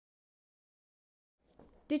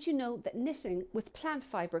Did you know that knitting with plant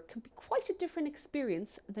fibre can be quite a different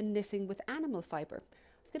experience than knitting with animal fibre?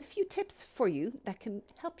 I've got a few tips for you that can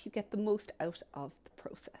help you get the most out of the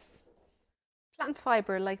process. Plant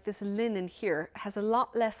fibre, like this linen here, has a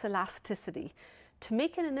lot less elasticity. To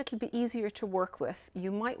make it a little bit easier to work with, you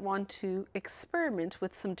might want to experiment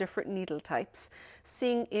with some different needle types,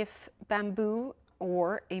 seeing if bamboo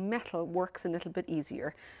or a metal works a little bit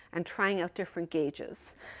easier, and trying out different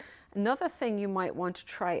gauges. Another thing you might want to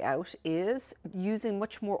try out is using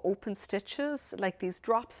much more open stitches, like these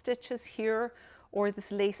drop stitches here, or this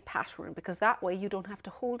lace pattern, because that way you don't have to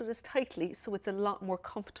hold it as tightly, so it's a lot more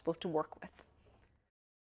comfortable to work with.